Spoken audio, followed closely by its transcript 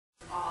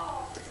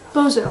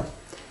Bonjour,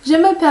 je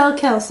m'appelle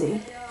Kelsey.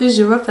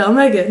 Je m'appelle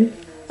Megan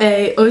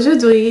et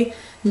aujourd'hui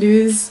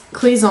nous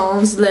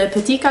cuisons le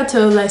petit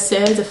gâteau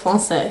glacé de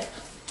français.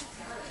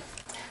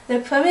 La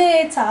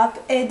première étape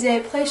est de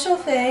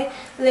préchauffer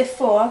le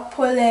four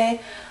pour les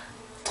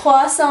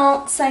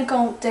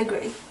 350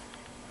 degrés.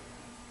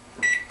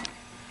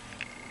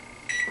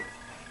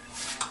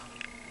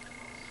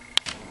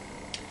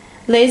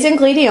 Les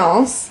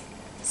ingrédients,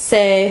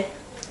 c'est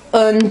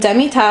une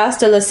demi-tasse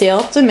de la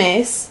sirop de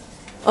maïs,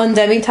 une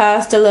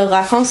demi-tasse de la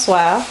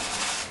raconsoir,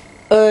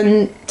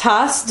 une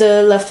tasse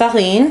de la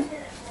farine,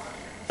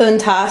 une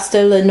tasse de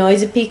la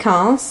noix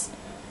piquante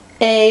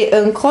et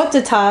une quart de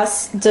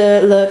tasse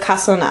de la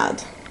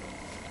cassonade.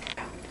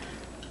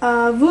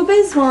 Vous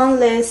besoin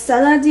les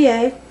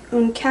saladiers,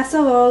 une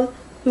casserole,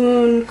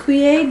 une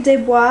cuillère de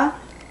bois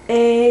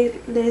et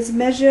les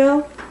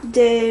mesures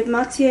de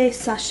moitié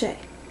sachet.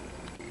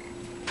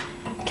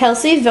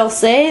 Kelsey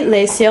versait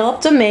les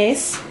sirops de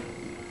maïs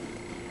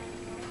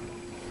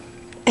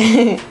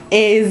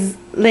et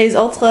les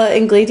autres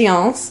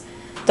ingrédients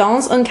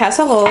dans une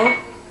casserole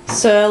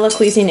sur la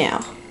cuisinière.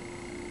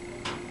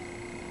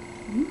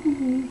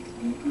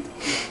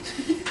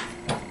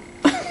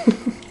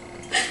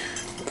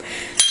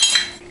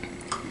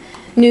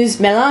 Nous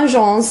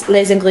mélangeons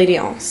les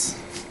ingrédients.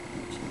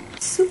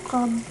 Soup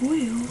got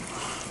boil.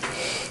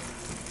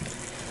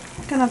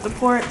 Gonna have to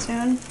pour it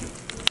soon.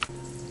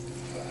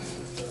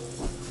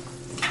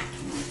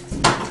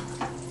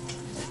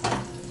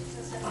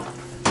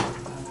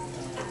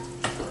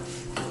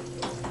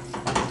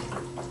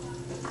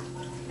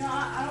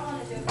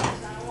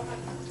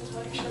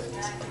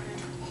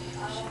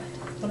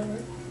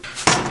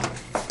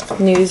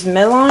 Nous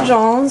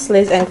mélangeons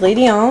les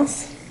ingrédients.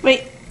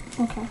 Wait.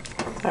 Okay.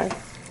 Sorry.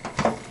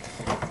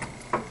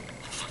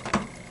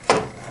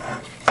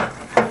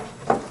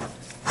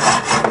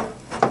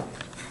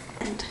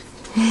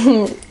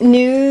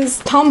 Nous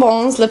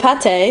tombons le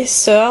pâté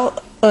sur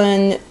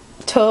un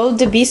tôle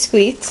de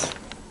biscuits.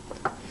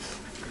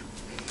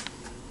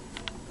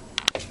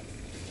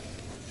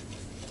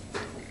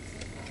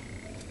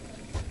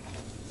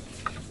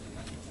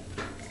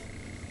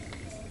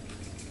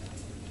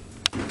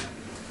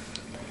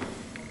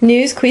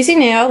 Nous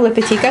cuisinons le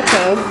petit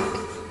gâteau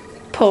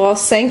pour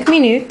 5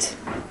 minutes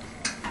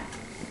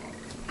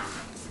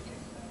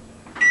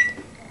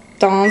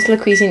dans la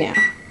cuisinière.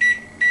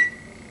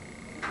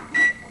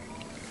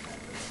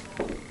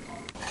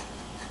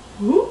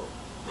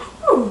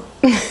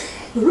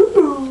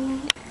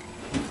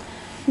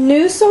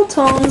 Nous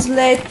sautons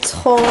les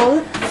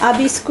tôles à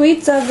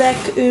biscuits avec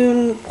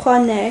une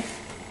poignée.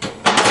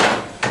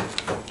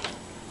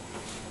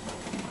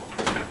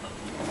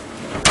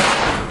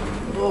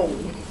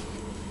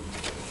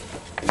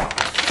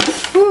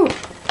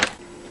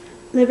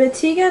 Le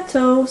petit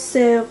gâteau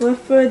se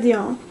refroidit.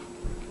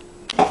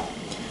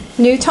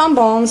 Nous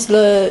tombons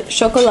le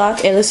chocolat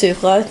et le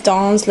sucre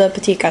dans le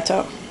petit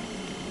gâteau.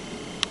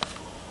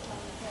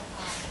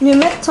 Nous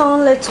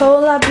mettons les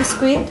tôles à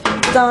biscuits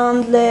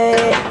dans le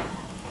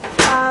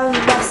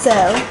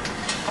vaisselle.